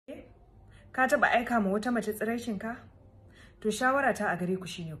Ka taba aika ma wata mace tsiraicinka? To shawara ta a gare ku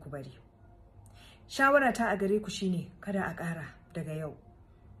shine ku bari. Shawara ta a gare ku shine kada a ƙara daga yau.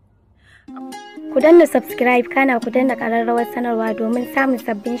 Ku danna subscribe kana ku danna ƙararrawar sanarwa domin samun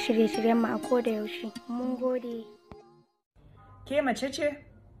sabbin shirye-shiryen mu a koda yaushe. Mun gode. Ke mace ce?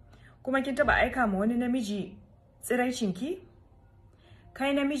 Kuma kin taba aika ma wani namiji tsiraicinki?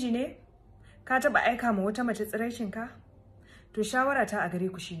 Kai namiji ne? Ka taba aika ma wata mace tsiraicinka? To shawara ta a gare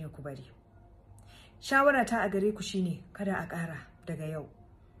ku shine ku bari. Shawara ta a gare ku shine kada a ƙara daga yau.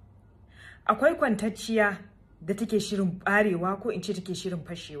 Akwai kwantacciya da take shirin barewa ko in ce take shirin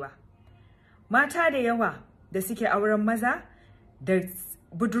fashewa. Mata da yawa da suke auren maza da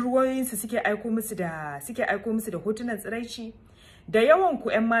budurwoyinsu suke aiko musu da hotunan tsiraici. Da yawan ku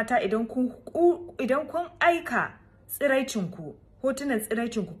ƴan mata idan kun aika tsiraicinku, hotunan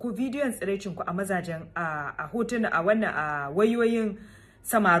tsiraicinku ko bidiyon tsiraicinku a mazajen a hotuna a wannan a wayoyin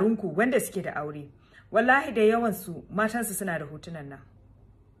samarunku wanda suke da aure. Wallahi da yawan su matansu suna da hotunan nan.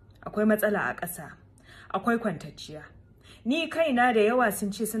 Akwai matsala a ƙasa. Akwai kwantacciya. Ni kaina da yawa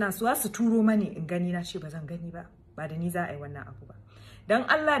sun ce suna so su turo mani in gani, na ce ba zan gani ba. Ba da ni za a yi wannan abu ba. Dan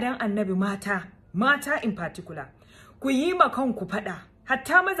Allah dan Annabi mata in particular, ku yi ma kanku faɗa.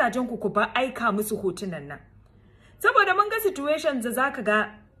 Hatta mazajen ku ba aika musu hotunan nan. Saboda mun ga situations da zaka ga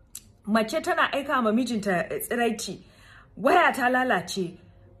mace tana aika ma mijinta tsiraici. Waya ta lalace.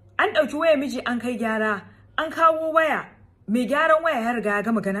 An ɗauki waya miji an kai gyara. An kawo waya. Mai gyaran waya ya riga ya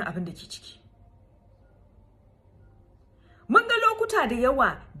gama ganin abin da ke ciki. Mun ga lokuta da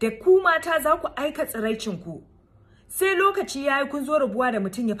yawa da ku mata za ku aika tsiraicinku. Sai lokaci ya yi kun zo rabuwa da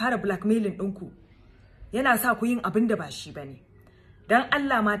mutum ya fara blackmailing ɗinku. Yana sa ku yin abin da ba shi ba ne. Don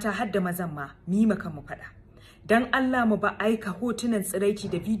Allah mata har da mazan ma mu yi makan mu faɗa. Don Allah mu ba aika hotunan tsiraici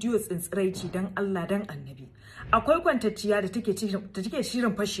da bidiyo tsiraici don Allah don Annabi. Akwai kwantacciya da take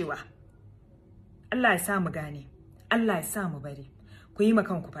shirin fashewa. Allah ya sa mu gane. Allah ya sa mu bari. Ku yi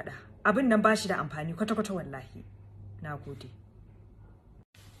makan ku faɗa. Abin nan ba shi da amfani kwata-kwata wallahi. Na gode.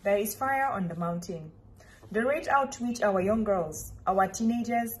 There is fire on the mountain. The rate at which our young girls, our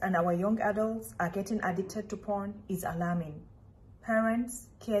teenagers, and our young adults are getting addicted to porn is alarming. Parents,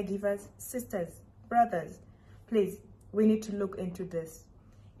 caregivers, sisters, brothers, please, we need to look into this.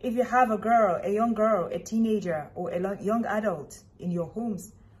 If you have a young girl, a teenager, or a young adult in your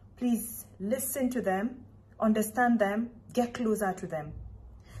homes, please listen to them, understand them, get closer to them.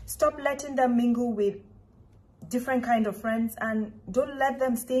 Stop letting them mingle with different kind of friends and don't let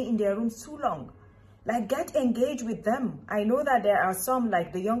them stay in their rooms too long. Like, get engaged with them. I know that there are some,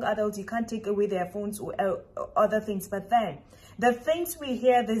 like the young adults, you can't take away their phones or other things, but then the things we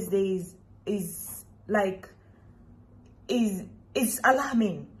hear these days is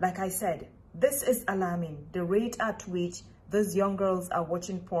alarming. Like I said, this is alarming. The rate at which these young girls are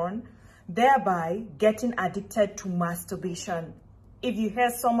watching porn, thereby getting addicted to masturbation. If you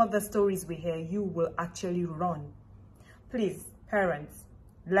hear some of the stories we hear, you will actually run. Please, parents,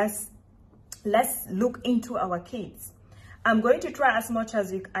 let's look into our kids. I'm going to try as much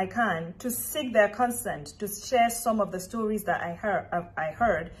as I can to seek their consent to share some of the stories that I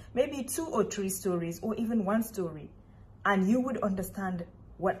heard, maybe 2 or 3 stories, or even 1 story, and you would understand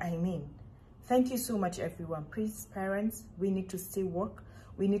what I mean. Thank you so much, everyone. Please, parents, we need to stay woke.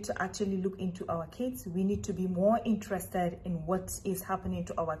 We need to actually look into our kids. We need to be more interested in what is happening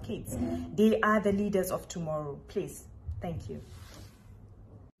to our kids. They are the leaders of tomorrow. Please. Thank you.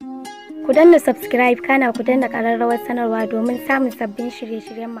 Ku danna subscribe kana ku danna ƙararrawar sanarwa domin samun sabbin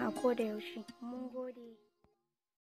shirye-shiryen mu a koda yaushe. Mun gode.